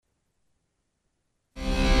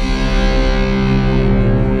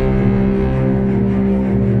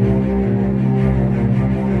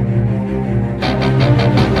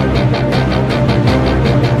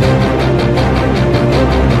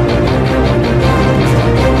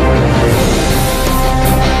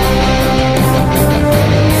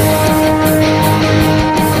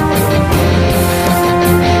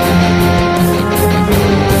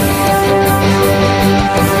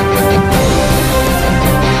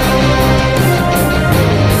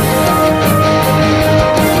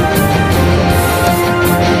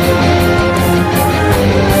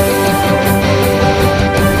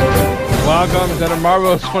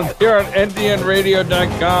Marvelous Ones here on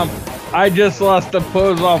ndnradio.com. I just lost the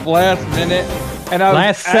pose off last minute. And I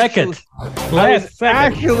was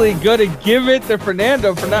actually going to give it to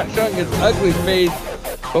Fernando for not showing his ugly face.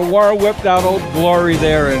 But Warren whipped out Old Glory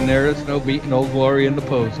there, and there is no beating Old Glory in the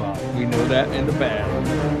pose off. We know that in the bag.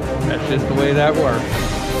 That's just the way that works.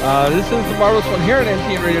 This is the Marvelous One here at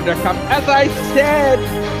ndnradio.com. As I said,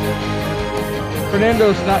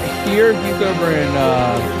 Fernando's not here. He's over in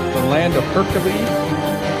the land of Hercules.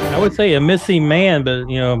 I would say a missing man, but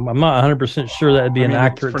I'm not 100% sure that would be an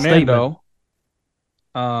accurate statement.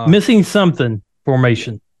 Missing something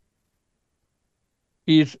formation.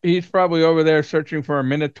 He's probably over there searching for a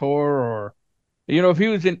Minotaur, or if he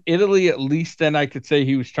was in Italy, at least then I could say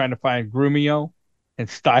he was trying to find Grumio and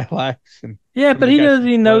Stylax. And but he doesn't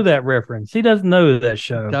even know that reference. He doesn't know that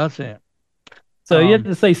show. Doesn't. So you have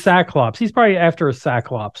to say Cyclops. He's probably after a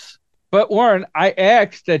Cyclops. But Warren, I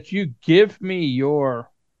asked that you give me your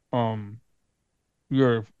pose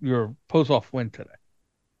off win today.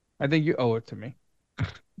 I think you owe it to me.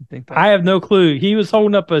 I have no clue. He was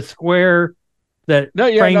holding up a square that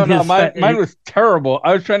mine was terrible.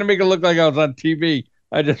 I was trying to make it look like I was on TV.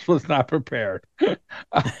 I just was not prepared. It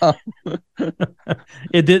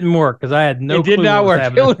didn't work because I had no clue. It did not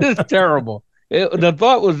work. It was terrible. The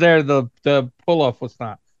thought was there. The pull off was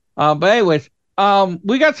not. But anyways,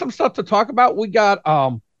 we got some stuff to talk about. We got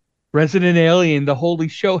Resident Alien, the Holy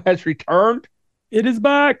Show has returned. It is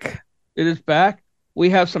back. It is back. We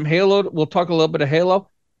have some Halo. We'll talk a little bit of Halo.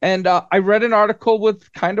 And I read an article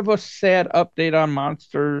with kind of a sad update on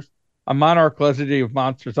Monsters, a Monarch Legacy of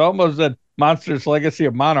Monsters. I almost said Monsters Legacy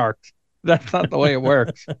of Monarchs. That's not the way it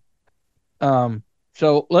works.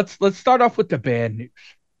 So let's start off with the bad news.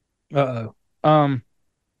 Uh-oh. The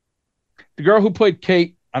girl who played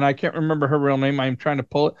Kate, and I can't remember her real name. I'm trying to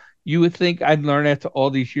pull it. You would think I'd learn after all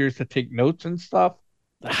these years to take notes and stuff,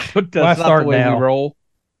 but that's not the way we roll.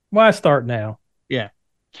 Why start now? Yeah.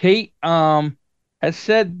 Kate has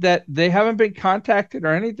said that they haven't been contacted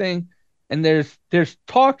or anything, and there's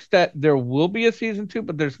talks that there will be a season 2,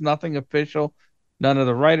 but there's nothing official. None of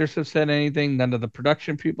the writers have said anything. None of the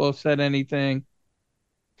production people have said anything.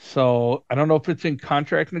 So I don't know if it's in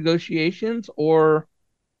contract negotiations or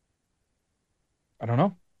I don't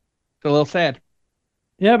know. It's a little sad.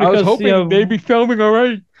 Yeah, because I was hoping they'd be filming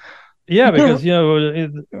already. Yeah, because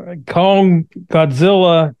Kong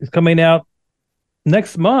Godzilla is coming out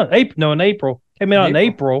next month. In April. Came out in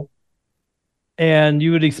April. And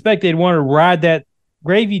you would expect they'd want to ride that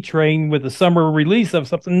gravy train with the summer release of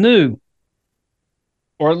something new.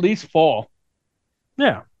 Or at least fall.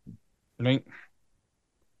 Yeah. I mean,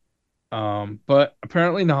 but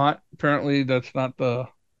apparently not. Apparently that's not the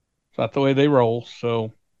way they roll.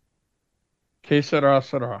 So que sera.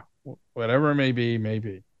 Whatever it may be,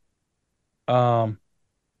 maybe.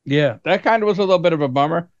 Yeah, that kind of was a little bit of a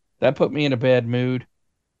bummer. That put me in a bad mood.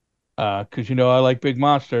 Because I like big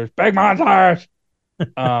monsters. Big monsters!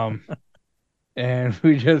 And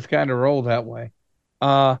we just kind of roll that way.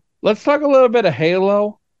 Let's talk a little bit of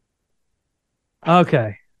Halo.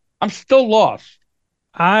 Okay. I'm still lost.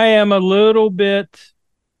 I am a little bit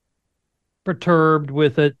perturbed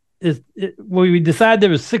with it. We decided there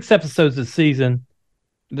was 6 episodes this season.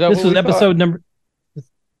 This was episode number.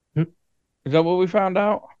 Is that what we found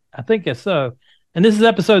out? I think so. And this is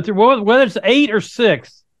episode 3. Whether it's 8 or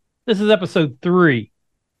 6, this is episode 3.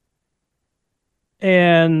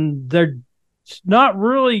 And they're not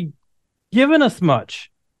really giving us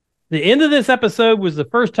much. The end of this episode was the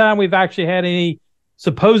first time we've actually had any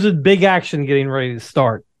supposed big action getting ready to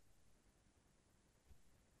start.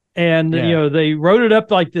 And they wrote it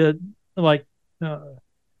up like the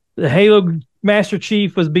Halo Master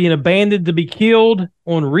Chief was being abandoned to be killed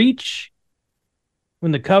on Reach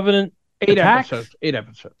when the Covenant 8 attacks. episodes. 8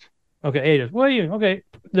 episodes. Okay, 8. Well, okay.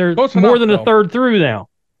 They're close more enough, than a third through now.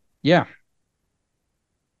 Yeah.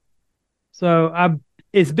 So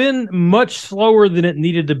it's been much slower than it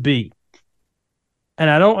needed to be. And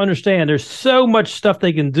I don't understand. There's so much stuff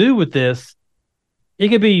they can do with this. It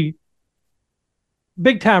could be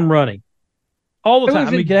big time running all the time.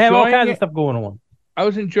 I mean, you can have all kinds of stuff going on. I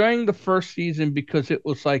was enjoying the first season because it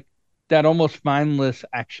was like that almost mindless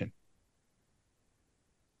action.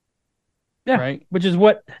 Yeah, right. Which is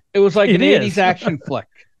what it was like an 80s action flick.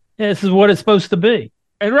 Yeah, this is what it's supposed to be.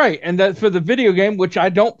 And right, and that's for the video game, which I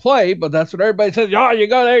don't play, but that's what everybody says. Oh, you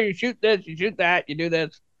go there, you shoot this, you shoot that, you do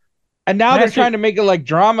this. And now they're trying to make it like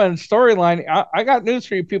drama and storyline. I got news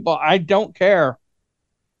for you people. I don't care.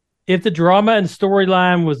 If the drama and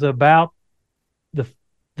storyline was about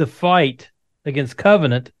the fight against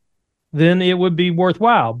Covenant, then it would be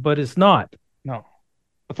worthwhile, but it's not. No.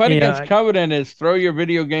 The fight against Yeah, Covenant is throw your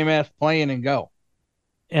video game ass playing and go.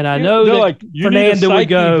 and I know They're that like, you need a Fernando would psyche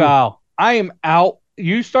go. Val. I am out.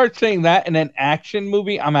 You start saying that in an action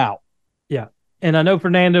movie, I'm out. Yeah, and I know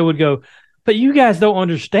Fernando would go, but you guys don't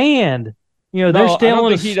understand. They're No, I don't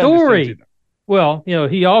telling a think he'd understand story. either. Well,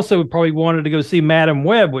 he also probably wanted to go see Madam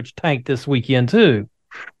Web, which tanked this weekend too.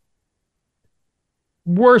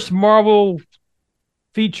 Worst Marvel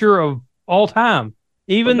feature of all time.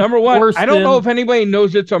 But Even number one, worse I don't know than, if anybody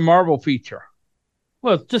knows it's a Marvel feature.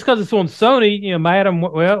 well, just because it's on Sony,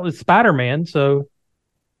 well, it's Spider-Man, so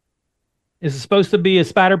it's supposed to be a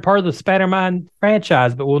part of the Spider-Man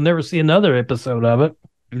franchise, but we'll never see another episode of it.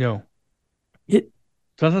 No. It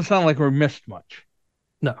doesn't sound like we missed much.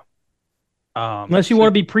 No. Unless you want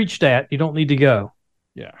to be preached at, you don't need to go.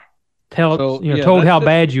 Yeah. Told how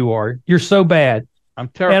bad you are. You're so bad. I'm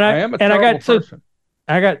terrible. I am a terrible person.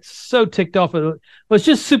 I got so ticked off of it. Well, it's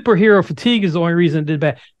just superhero fatigue is the only reason it did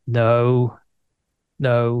bad. No.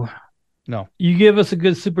 You give us a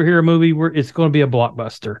good superhero movie where it's going to be a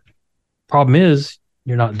blockbuster. Problem is,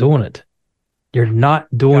 you're not doing it. You're not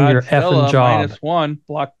doing your effing job. -1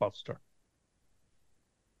 blockbuster.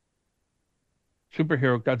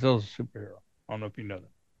 Godzilla's a superhero. I don't know if you know that.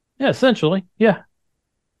 Yeah, essentially. Yeah.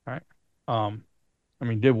 All right.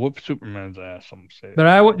 Did whoop Superman's ass. I'm saying. But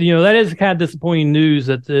that is kind of disappointing news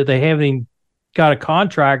that they haven't even got a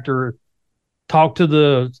contractor talk to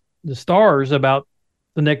the stars about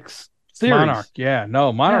the next series. Monarch. Yeah.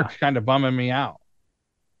 No, Monarch's kind of bumming me out.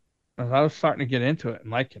 I was starting to get into it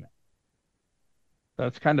and liking it.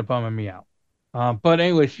 That's kind of bumming me out. But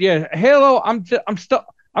anyways, yeah, Halo. I'm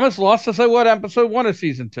as lost as I was episode 1 of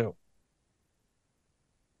season 2.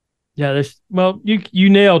 Yeah, you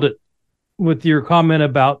nailed it with your comment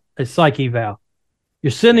about a psyche Val. You're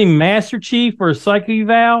sending Master Chief or a psyche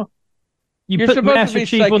Val. You're put Master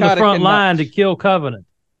Chief on the front line to kill Covenant.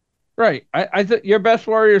 Right. I think your best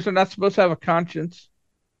warriors are not supposed to have a conscience.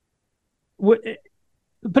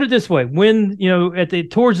 Put it this way: when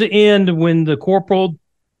towards the end, when the corporal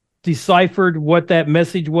deciphered what that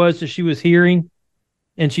message was that she was hearing,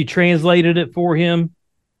 and she translated it for him,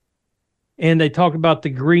 and they talk about the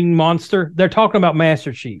green monster, they're talking about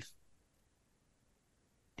Master Chief.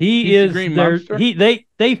 He's is the green monster?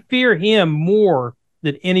 They fear him more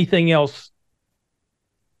than anything else,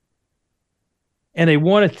 and they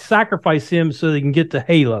want to sacrifice him so they can get to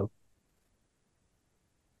Halo.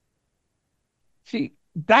 See,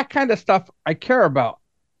 that kind of stuff I care about.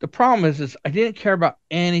 The problem is I didn't care about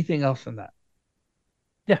anything else in that.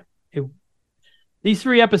 Yeah. These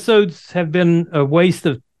 3 episodes have been a waste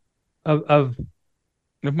of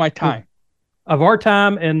my time. Of our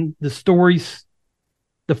time, and the stories,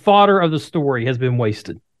 the fodder of the story has been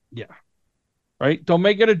wasted. Yeah. Right? Don't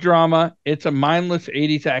make it a drama. It's a mindless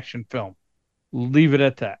 80s action film. Leave it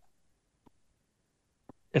at that.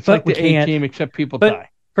 It's like the A-Team, except people die.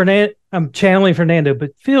 I'm channeling Fernando,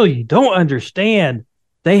 but Phil, you don't understand.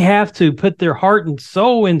 They have to put their heart and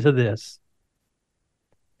soul into this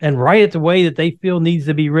and write it the way that they feel needs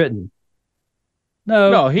to be written.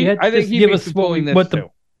 I think he give us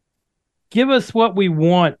give us what we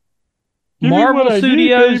want. Marvel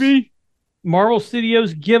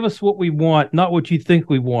Studios, give us what we want, not what you think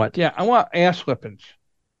we want. Yeah, I want ass whippings.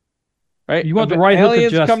 Right? You want the right hook of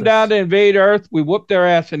justice. Aliens come down to invade Earth, we whoop their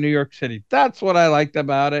ass in New York City. That's what I liked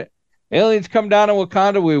about it. Aliens come down to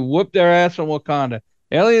Wakanda, we whoop their ass in Wakanda.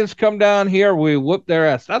 Aliens come down here, we whoop their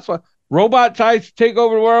ass. That's what robot tries to take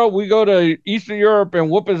over the world. We go to Eastern Europe and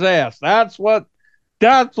whoop his ass. That's what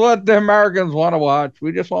the Americans want to watch.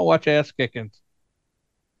 We just want to watch ass kickings.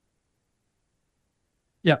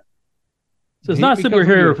 Yeah. So it's not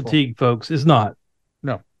superhero fatigue, folks. It's not.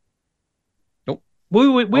 No. Nope.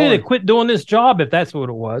 We had to quit doing this job if that's what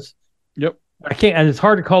it was. Yep. I can't, and it's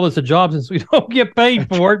hard to call this a job since we don't get paid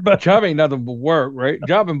for it. But job ain't nothing but work, right?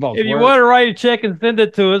 Job involves if you want to write a check and send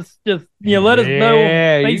it to us, just let us know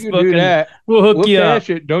on Facebook, you can do that. We'll hook you up.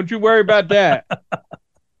 Cash it. Don't you worry about that.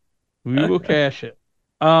 We will cash it.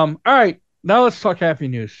 All right, now let's talk happy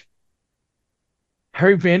news.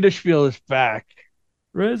 Harry Vanderspiel is back.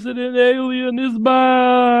 Resident Alien is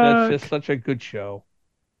back. That's just such a good show.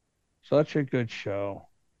 Such a good show.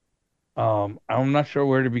 I'm not sure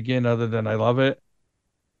where to begin other than I love it.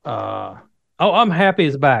 I'm happy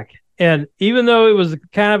it's back. And even though it was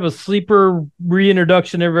kind of a sleeper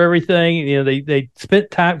reintroduction of everything, they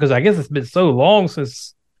spent time, because I guess it's been so long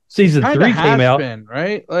since season 3 came out.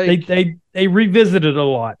 Right? Like they revisited a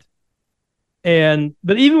lot.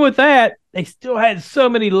 But even with that, they still had so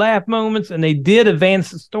many laugh moments, and they did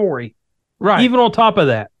advance the story. Right. Even on top of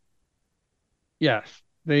that. Yes.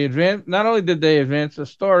 Not only did they advance the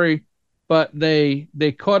story, but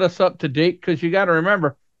they caught us up to date because you got to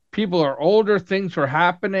remember people are older, things were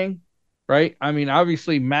happening, right? I mean,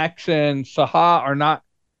 obviously Max and Saha are not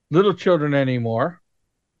little children anymore,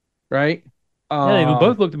 right? Yeah, they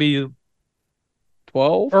both look to be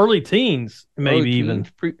 12, early teens, early maybe even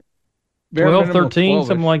teens, bare 12, minimum 13, 12.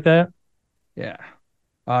 something like that. Yeah.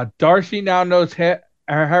 Darcy now knows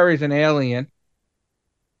Harry's an alien.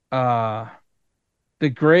 Uh, the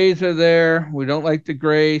Greys are there. We don't like the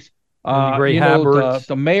Greys. The Gray You know, Hybrids.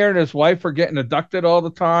 the mayor and his wife are getting abducted all the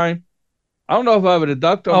time. I don't know if I would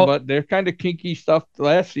abduct them, Oh, but they're kind of kinky stuff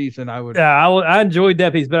last season. I would. yeah, I enjoyed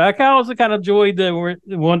that piece, but I also kind of enjoyed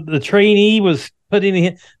the trainee was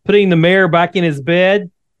putting the mayor back in his bed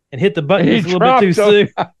and hit the button He just a little bit too dropped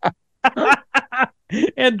soon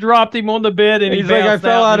and dropped him on the bed, and He's he like, I bounced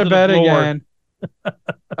fell out into of the bed floor.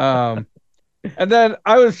 again. And then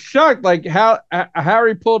I was shocked, like how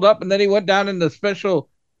Harry pulled up, and then he went down in the special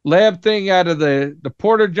lab thing out of the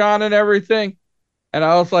porta john and everything. And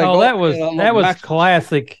I was like, Oh, that you was know, that was Max.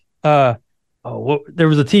 classic. There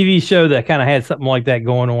was a TV show that kind of had something like that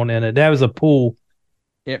going on in it. That was a pool.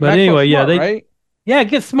 Yeah, But Maxwell anyway, Smart, right? yeah,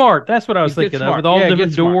 Get Smart. That's what I was Get thinking of, Smart. with all Yeah, the Get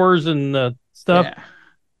different Smart. doors and stuff. Yeah.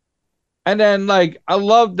 And then like I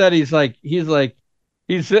love that he's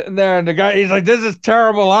sitting there and the guy he's like, this is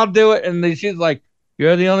terrible, I'll do it. And then she's like,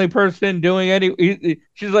 you're the only person doing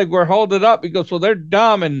she's like, we're holding up. He goes, well, they're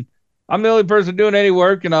dumb and I'm the only person doing any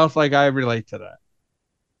work. And I was like, I relate to that.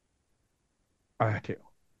 I do.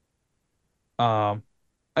 I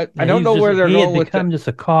don't know where they're going with become it. just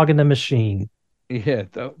a cog in the machine. Yeah,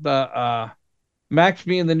 the Max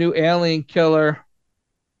being the new alien killer.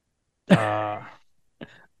 I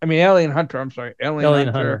mean, Alien Hunter. I'm sorry, Alien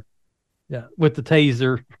Hunter. Yeah, with the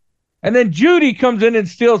taser. And then Judy comes in and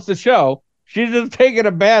steals the show. She's just taking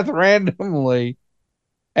a bath randomly,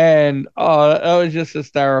 and that was just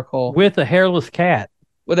hysterical. With a hairless cat.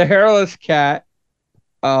 With a hairless cat.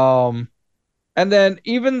 And then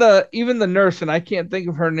even the nurse, and I can't think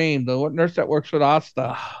of her name, the nurse that works with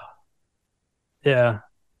Asta. Yeah,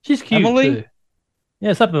 she's cute Emily? too.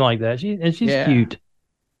 Yeah, something like that. She's cute.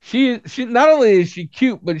 She not only is she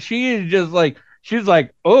cute, but she is just like she's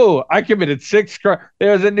like, oh, I committed 6 crimes.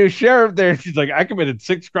 There was a new sheriff there. She's like, I committed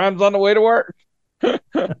 6 crimes on the way to work.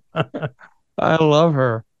 I love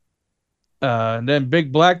her. And then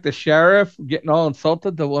Big Black, the sheriff, getting all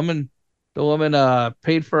insulted. The woman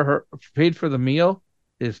paid for the meal.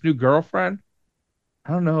 His new girlfriend.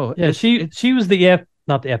 I don't know. Yeah, she was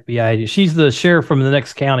not the FBI. She's the sheriff from the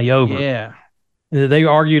next county over. Yeah. They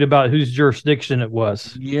argued about whose jurisdiction it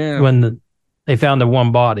was. Yeah. When they found the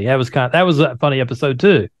one body. That was a funny episode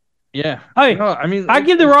too. Yeah. Hey, no, I mean, I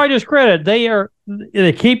give the writers credit. They're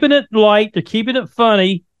keeping it light. They're keeping it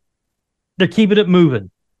funny. They're keeping it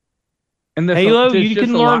moving. And Halo, you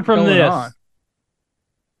can learn from this.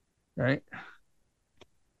 Right?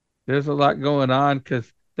 There's a lot going on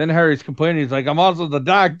because then Harry's complaining. He's like, I'm also the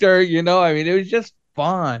doctor, you know? I mean, it was just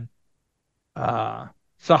fun.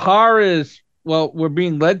 Sahar is, well, we're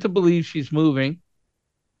being led to believe she's moving.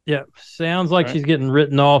 Yeah, sounds like she's getting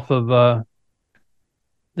written off of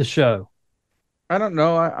the show. I don't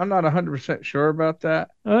know. I'm not 100% sure about that.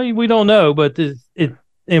 We don't know, but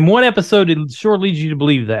in one episode, it sure leads you to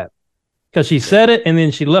believe that. Because she said it, and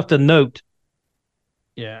then she left a note.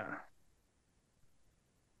 Yeah.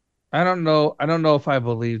 I don't know if I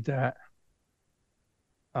believe that.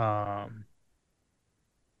 Yeah.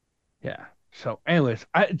 So, anyways,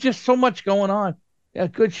 just so much going on. Yeah,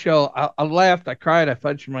 good show. I laughed, I cried, I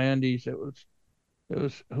fudged my undies. It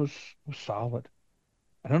was solid.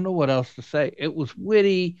 I don't know what else to say. It was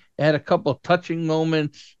witty. It had a couple of touching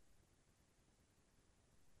moments.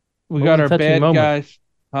 We got our bad guys,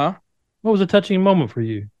 huh? What was a touching moment for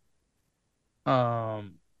you?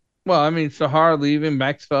 Well, I mean, Sahar leaving,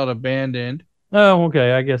 Max felt abandoned. Oh,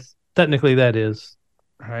 okay. I guess technically that is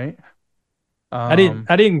right. I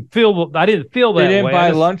didn't feel that. They didn't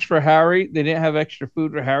buy lunch for Harry. They didn't have extra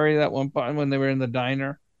food for Harry that one time when they were in the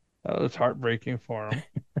diner. That was heartbreaking for him.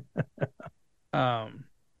 And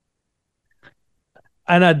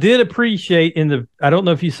I did appreciate I don't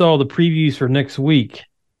know if you saw the previews for next week.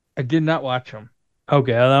 I did not watch them.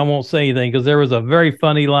 Okay, I won't say anything because there was a very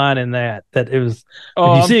funny line in that it was.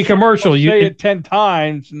 Oh, if you see a commercial, you say it 10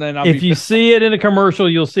 times, and then if you see it in a commercial,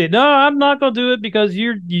 you'll see it. No, I'm not going to do it because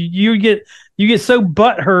you get so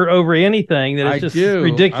butthurt over anything that it's just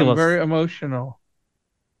ridiculous. I'm very emotional.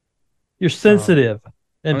 You're sensitive,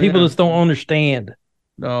 and people just don't understand.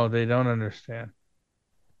 No, they don't understand.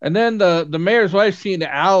 And then the mayor's wife seeing the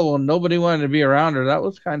owl and nobody wanted to be around her. That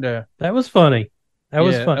was funny. That was funny.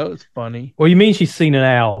 What do you mean she's seen an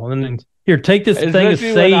owl? And then Here, take this thing of Especially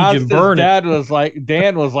when sage and Asta's burn it. dad was like,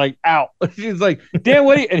 Dan was like, out. She's like, Dan,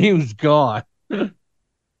 what? And he was gone.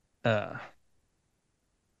 Uh,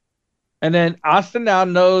 and then Asta now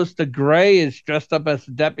knows the Gray is dressed up as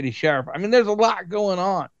the deputy sheriff. I mean, there's a lot going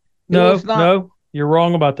on. It was No, not. no, you're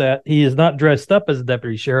wrong about that. He is not dressed up as a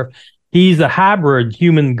deputy sheriff. He's a hybrid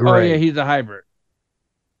human Oh yeah, gray. he's a hybrid.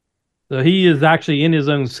 So he is actually in his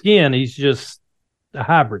own skin. He's just a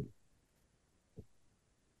hybrid.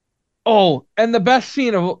 Oh, and the best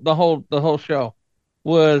scene of the whole show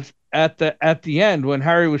was at the end when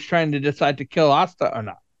Harry was trying to decide to kill Asta or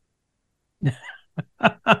not.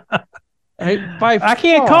 By I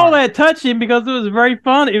can't call that touching because it was very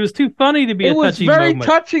fun. It was too funny to be it a was touching very moment.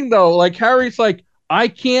 touching though. Like Harry's like, I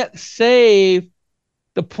can't save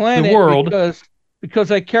the planet world.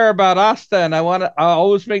 because I care about Asta and I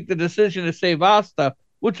always make the decision to save Asta,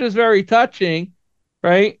 which is very touching,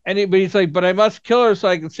 right? But he's like, but I must kill her so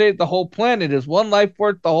I can save the whole planet. Is one life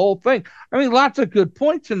worth the whole thing? I mean, lots of good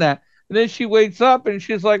points in that. And then she wakes up and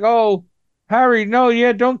she's like, oh, Harry, no,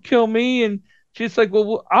 yeah, don't kill me. And she's like,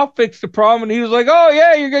 well, I'll fix the problem. And he was like, oh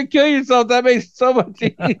yeah, you're gonna kill yourself. That makes it so much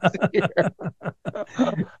easier.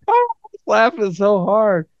 I was laughing so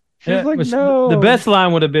hard. She's Yeah, like, which no. the best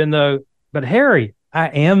line would have been though, but Harry, I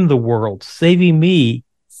am the world. Saving me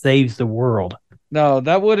saves the world. No,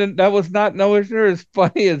 that wouldn't. That was not nowhere near as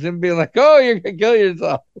funny as him being like, "Oh, you're gonna kill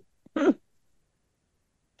yourself."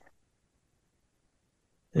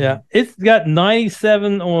 Yeah, it's got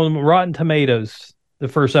 97 on Rotten Tomatoes. The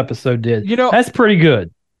first episode did. You know, That's pretty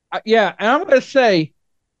good. yeah, and I'm gonna say,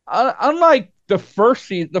 unlike the first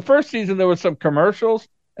season there was some commercials,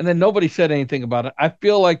 and then nobody said anything about it. I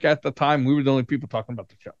feel like at the time we were the only people talking about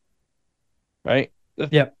the show, right?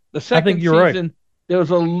 Yep. The second you're season right. there was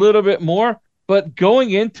a little bit more, but going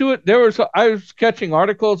into it, I was catching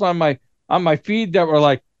articles on my feed that were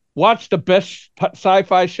like, watch the best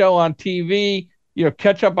sci-fi show on TV,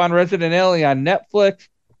 catch up on Resident Alien on Netflix.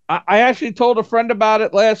 I actually told a friend about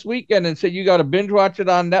it last weekend and said, you got to binge watch it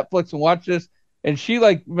on Netflix and watch this. And she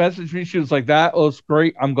like messaged me. She was like, that was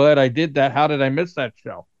great. I'm glad I did that. How did I miss that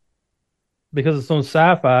show? Because it's on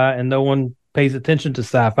sci-fi and no one pays attention to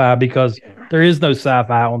sci-fi because there is no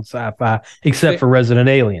sci-fi on sci-fi except for Resident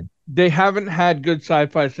Alien. They haven't had good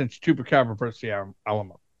sci-fi since Chupacabra vs. the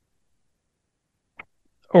Alamo.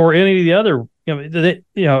 Or any of the other,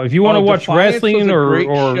 if you want to watch Defiance wrestling or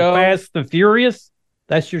show. Fast and Furious,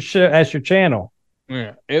 that's your show. That's your channel.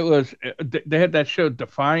 Yeah, it was. They had that show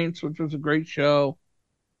Defiance, which was a great show.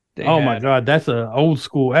 My God, that's an old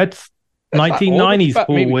school. That's 1990s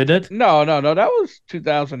cool, with it. No, that was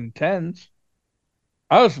 2010s.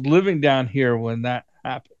 I was living down here when that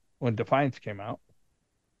happened, when Defiance came out.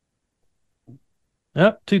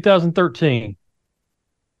 Yep, 2013.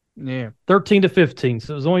 Yeah, 13 to 15.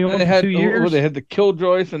 So it was only on for 2 years. They had the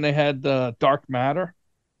Killjoys and they had Dark Matter.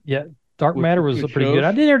 Yeah, Dark Matter was pretty good.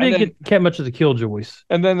 I didn't get much of the Killjoys.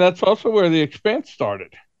 And then that's also where The Expanse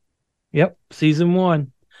started. Yep, season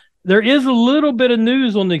 1. There is a little bit of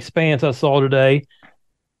news on The Expanse I saw today.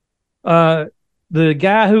 The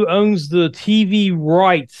guy who owns the TV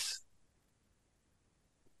rights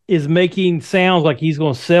is making sounds like he's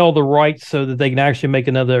going to sell the rights so that they can actually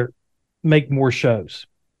make more shows.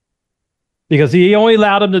 Because he only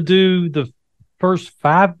allowed him to do the first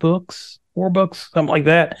 4 books, something like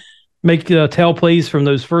that. Make tell plays from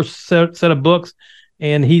those first set of books,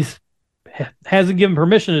 and hasn't given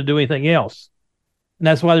permission to do anything else. And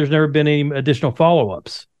that's why there's never been any additional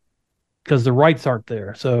follow-ups because the rights aren't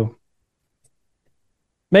there. So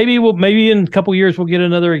maybe in a couple years we'll get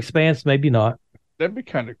another Expanse, maybe not. That'd be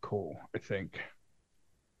kind of cool, I think.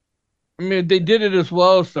 I mean, if they did it as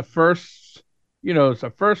well as the first, as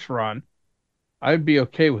the first run, I'd be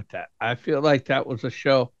okay with that. I feel like that was a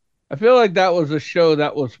show.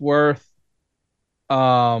 That was worth.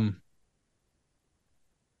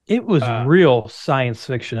 It was real science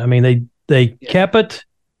fiction. I mean, they kept it.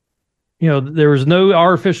 There was no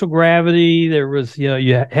artificial gravity. There was,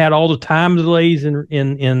 you had all the time delays in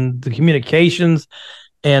the communications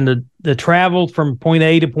and the travel from point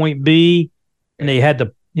A to point B, and they had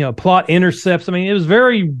to, plot intercepts. I mean, it was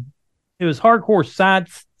hardcore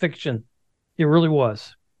science fiction. It really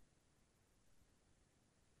was.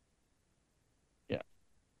 Yeah.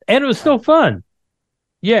 And it was still fun.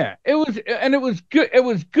 Yeah, it was, and it was good. It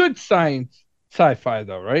was good science sci-fi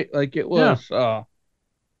though, right? Like it was. Yeah.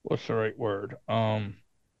 What's the right word?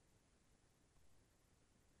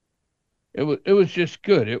 It was just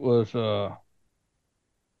good. It was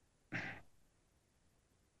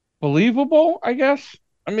believable, I guess.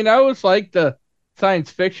 I mean, I always like the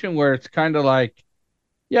science fiction where it's kind of like,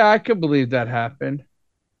 yeah, I could believe that happened.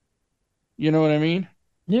 You know what I mean?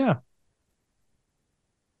 Yeah.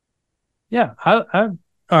 Yeah. All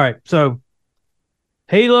right. So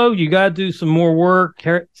Halo, you got to do some more work.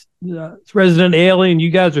 Resident Alien, you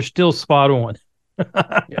guys are still spot on.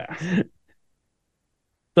 Yeah.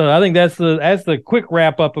 So I think that's the quick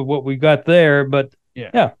wrap up of what we got there. But Yeah.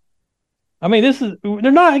 yeah, I mean,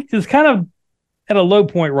 they're not. It's kind of at a low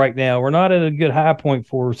point right now. We're not at a good high point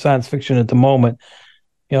for science fiction at the moment.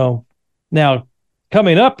 You know, now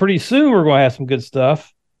coming up pretty soon, we're going to have some good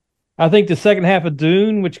stuff. I think the second half of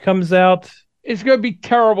Dune, which comes out It's going to be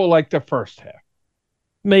terrible like the first half.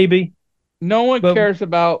 maybe, No one but cares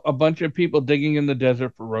about a bunch of people digging in the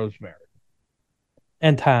desert for rosemary.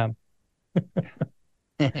 and time.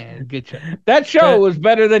 Good show. That show was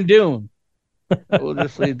better than Dune. We'll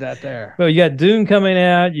just leave that there. Well, you got Dune coming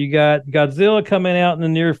out. You got Godzilla coming out in the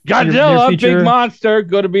near Godzilla, future. big monster,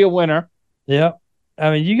 going to be a winner. Yeah.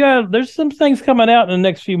 I mean, there's some things coming out in the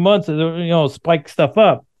next few months that, spike stuff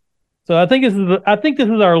up. So I think this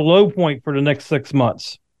is our low point for the next 6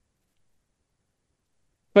 months.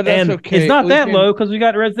 But that's and okay. It's not that low because we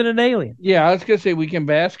got Resident Alien. Yeah, I was gonna say we can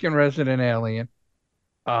bask in Resident Alien.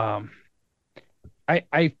 I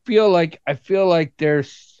feel like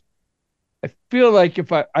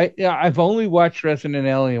if I've only watched Resident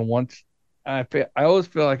Alien once. I always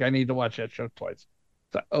feel like I need to watch that show twice.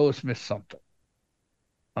 So I always miss something.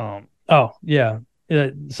 Oh yeah.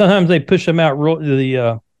 Sometimes they push them out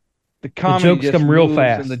the jokes come real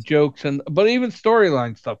fast, and the jokes but even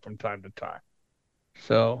storyline stuff from time to time.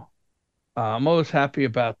 So I'm always happy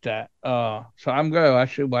about that. So I'm going to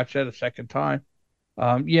actually watch that a second time.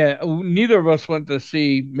 Yeah, neither of us went to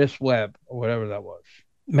see Miss Webb or whatever that was.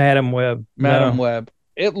 Madam Web. Madam Web.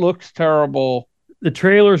 It looks terrible. The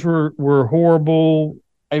trailers were horrible.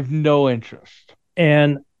 I have no interest.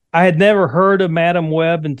 And I had never heard of Madam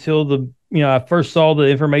Web until I first saw the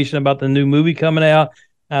information about the new movie coming out.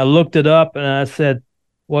 I looked it up and I said,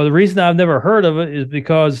 well, the reason I've never heard of it is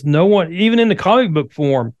because no one, even in the comic book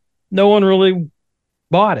form, no one really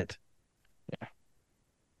bought it. Yeah.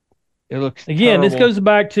 It looks again, terrible. This goes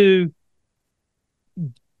back to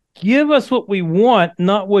give us what we want,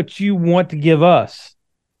 not what you want to give us.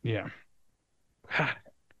 Yeah.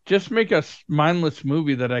 Just make a mindless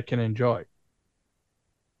movie that I can enjoy.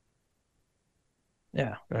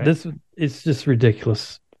 Yeah. Right? It's just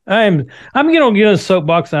ridiculous. I'm going to get on a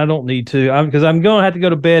soapbox and I don't need to because I'm going to have to go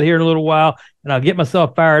to bed here in a little while and I'll get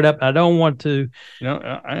myself fired up. And I don't want to. I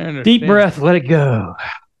understand. Deep breath, let it go.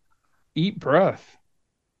 Eat breath.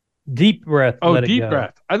 Deep breath. Oh, deep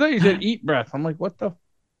breath. I thought you said eat breath. I'm like, what the?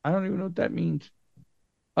 I don't even know what that means.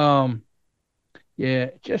 Yeah,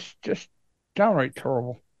 just downright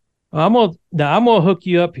terrible. I'm gonna hook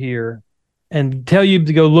you up here and tell you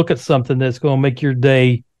to go look at something that's going to make your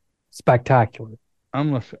day spectacular.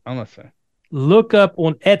 I'm listening. Look up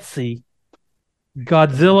on Etsy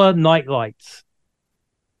Godzilla nightlights.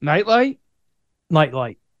 Nightlight.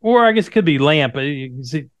 Or I guess it could be lamp.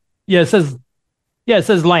 Yeah, it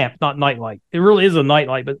says lamp, not nightlight. It really is a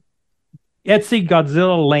nightlight, but Etsy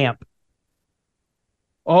Godzilla lamp.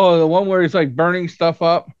 Oh, the one where he's like burning stuff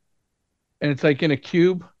up and it's like in a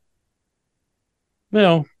cube?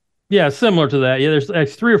 Well, yeah, similar to that. Yeah,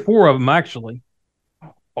 there's 3 or 4 of them actually.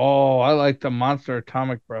 Oh, I like the Monster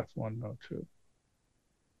Atomic Breath one though too.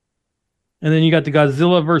 And then you got the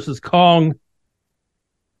Godzilla versus Kong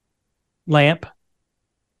lamp.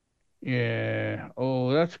 Yeah.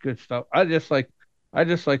 Oh, that's good stuff. I just like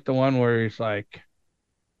the one where he's like,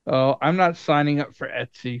 "Oh, I'm not signing up for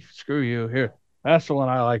Etsy. Screw you." Here. That's the one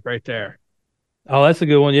I like right there. Oh, that's a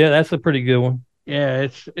good one. Yeah, that's a pretty good one. Yeah,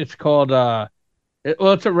 it's called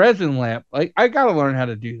it's a resin lamp. Like I got to learn how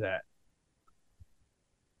to do that.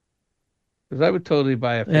 Because I would totally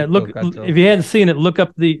buy a fake look, Godzilla. If you hadn't seen it, look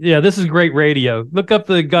up this is great radio. Look up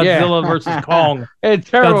the Godzilla versus Kong. It's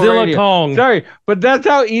terrible Godzilla radio. Kong. Sorry, but that's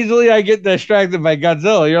how easily I get distracted by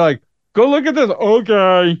Godzilla. You're like, go look at this.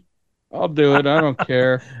 Okay, I'll do it. I don't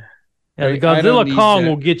care. Yeah, the Godzilla Kong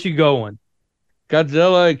will get you going.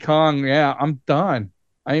 Godzilla and Kong, yeah, I'm done.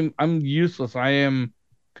 I'm useless.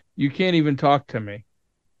 You can't even talk to me.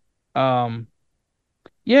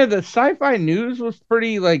 Yeah, the sci-fi news was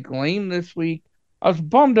pretty like lame this week. I'm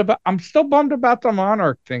still bummed about the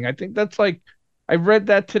Monarch thing. I think that's like I read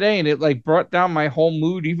that today and it like brought down my whole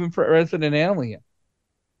mood even for Resident Alien.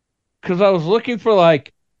 Cuz I was looking for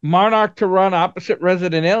like Monarch to run opposite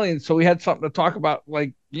Resident Alien so we had something to talk about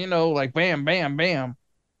like, like bam bam bam.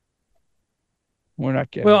 We're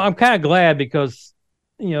not getting. Well, I'm kind of glad because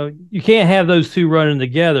you can't have those two running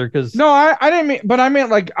together because no, I didn't mean, but I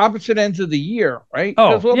meant like opposite ends of the year, right?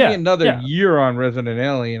 Because we'll be another year on Resident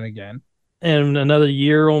Alien again. and another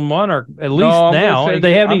year on Monarch, at least No, I'm gonna now. say If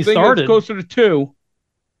they haven't I'm even thinking started. it's closer to 2,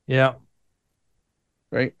 Yeah,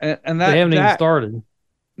 right? And they haven't even that started.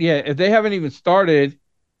 yeah, if they haven't even started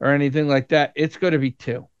or anything like that, it's going to be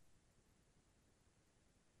 2,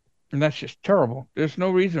 and that's just terrible. There's no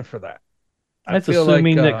reason for that. I That's feel like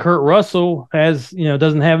assuming that Kurt Russell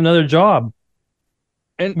doesn't have another job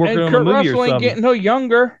working and on a Kurt movie or Russell ain't something. getting no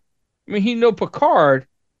younger. I mean, he no Picard,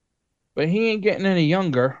 but he ain't getting any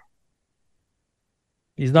younger.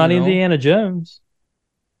 He's You not know, Indiana Jones.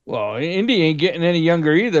 well, Indy ain't getting any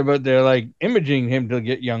younger either, but they're like imaging him to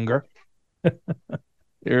get younger.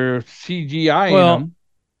 They're CGIing Well, him.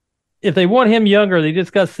 if they want him younger, they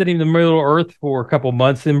just got to sit him in the middle of Earth for a couple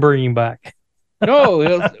months and bring him back. No,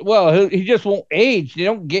 he just won't age. They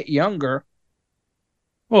don't get younger.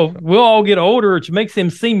 Well, So, we'll all get older, which makes him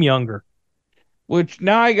seem younger. which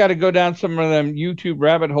now I got to go down some of them YouTube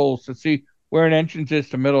rabbit holes to see where an entrance is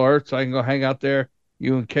to Middle Earth, so I can go hang out there.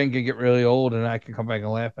 You and Ken can get really old, and I can come back and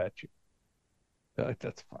laugh at you. I feel like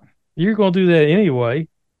that's fun. You're going to do that anyway.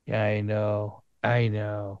 Yeah, I know. I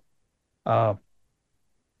know. Um.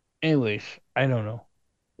 Anyways, I don't know.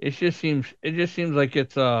 It just seems like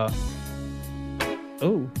it's oh,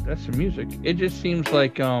 that's the music. It just seems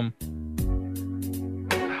like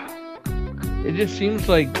it just seems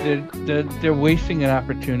like they're wasting an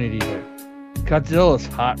opportunity there. Godzilla's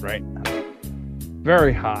hot right now.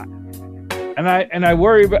 Very hot. And I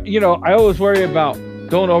worry about, I always worry about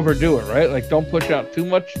don't overdo it, right? Like don't push out too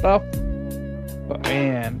much stuff. But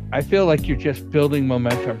man, I feel like you're just building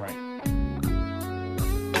momentum right.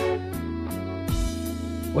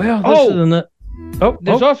 Well,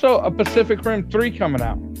 There's also a Pacific Rim 3 coming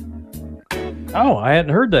out. Oh, I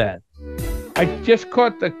hadn't heard that. I just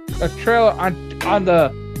caught a trailer on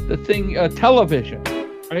the thing television,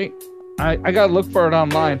 right? I gotta look for it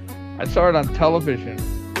online. I saw it on television.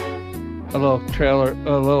 A little trailer,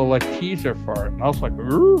 a little like teaser for it, and I was like,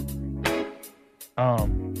 ooh.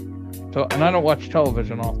 So and I don't watch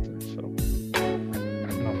television often, so.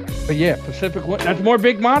 No. But yeah, Pacific. That's more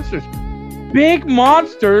big monsters. Big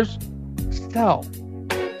monsters. Still,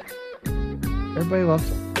 everybody loves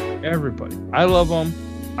them. Everybody. I love them.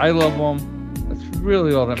 That's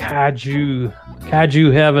really all that matters.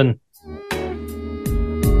 Kaiju heaven.